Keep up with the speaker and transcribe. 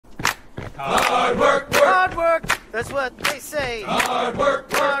Hard work, hard work, that's what they say. hard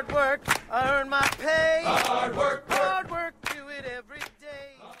work, Hard work, I earn my pay. hard work, Do it every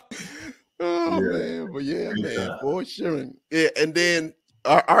day. Oh man, but yeah, man, for sure. Yeah, and then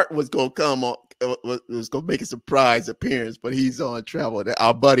our Art was gonna come on, was gonna make a surprise appearance, but he's on travel.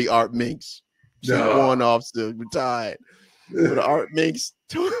 Our buddy Art Minx, Chief Warrant Officer, retired. But Art Minx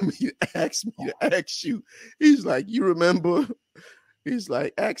told me to ask you. He's like, you remember? He's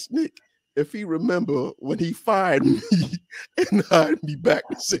like, ask Nick if he remember when he fired me and hired me back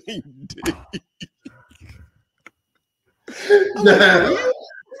the same day.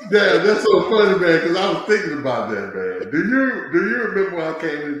 Yeah, that's so funny, man, because I was thinking about that, man. Do you remember when I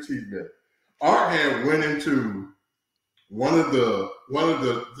came into Chief, man? Art had went into one of the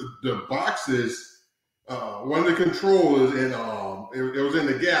boxes, one of the controllers, and it was in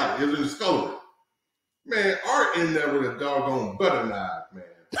the gallery, it was in the scullery. Man, Art in there with a doggone butter knife, man.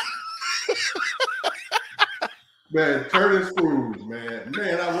 Man, turning screws, man.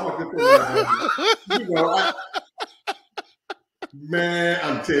 Man, I walked into that, you know, man,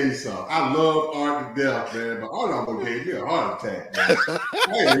 I'm telling you something. I love Art to death, man, but Art almost gave me a heart attack, man.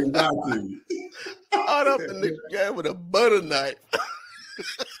 I ain't even lie to you. Art up in the guy with a butter knife.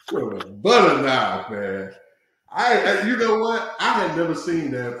 With a butter knife, man. You know what? I had never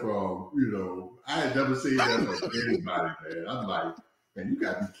seen that from, I had never seen that from anybody, man. I'm like, man, you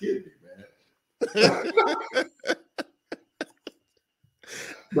gotta be kidding me, man.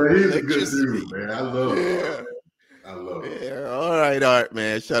 But he's a good dude, man. I love him. I love it. Yeah, all right, Art,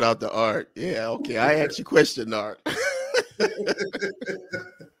 man. Shout out to Art. Yeah, okay. I asked you a question, Art.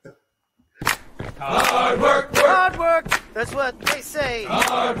 hard work, Hard work, that's what they say.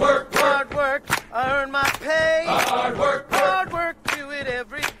 hard work, I earn my pay. hard work, Do it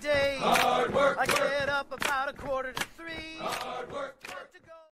every day. hard work, I get up about 2:45. hard work.